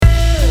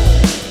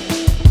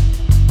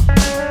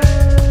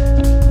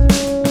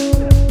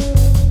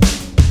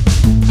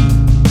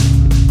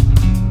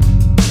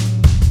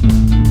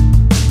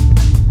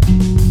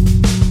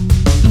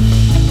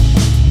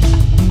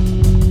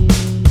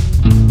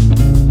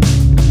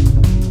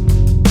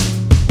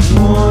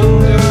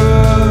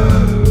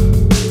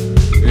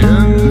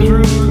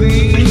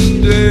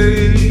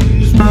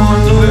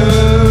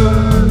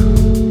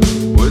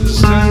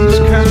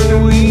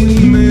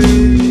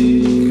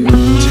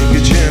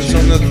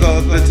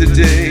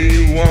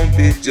today won't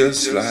be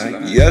just like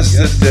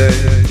yesterday.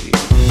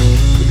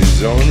 But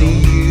it's only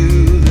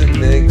you that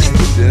makes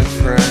the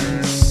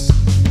difference.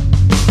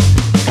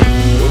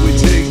 What we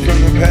take from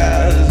the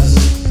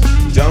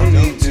past don't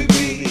need to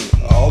be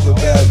all the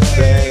bad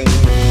things.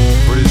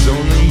 But it's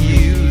only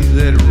you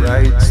that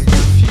writes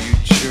the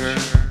future.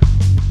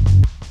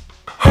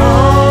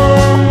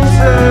 Haunted,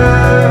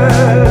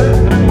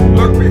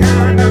 look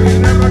behind you,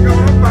 you're never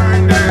gonna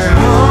find it.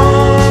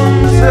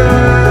 Haunted,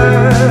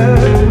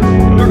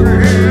 look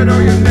ahead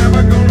or you're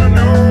never gonna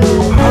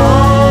know.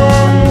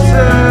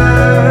 Haunted,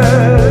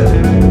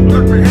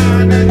 look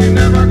behind and you're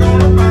never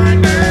gonna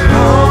find it.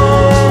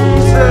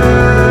 Haunted,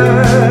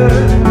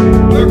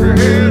 look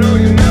ahead or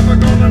you're never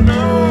gonna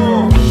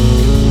know.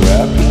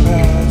 Wrap the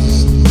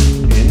past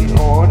in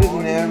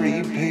ordinary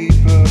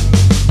paper,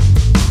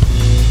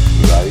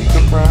 like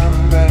a brown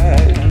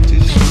bag,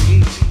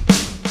 discreet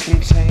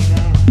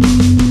container.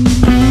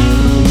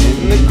 In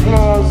the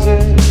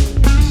closet,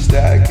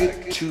 stack it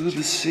to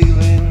the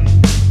ceiling.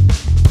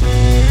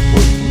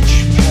 For each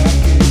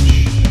package,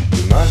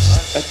 you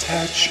must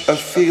attach a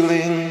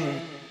feeling.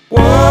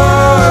 What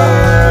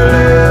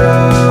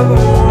if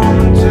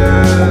wanted,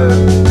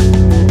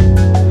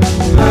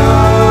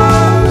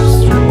 lost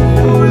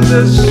through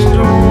the storm?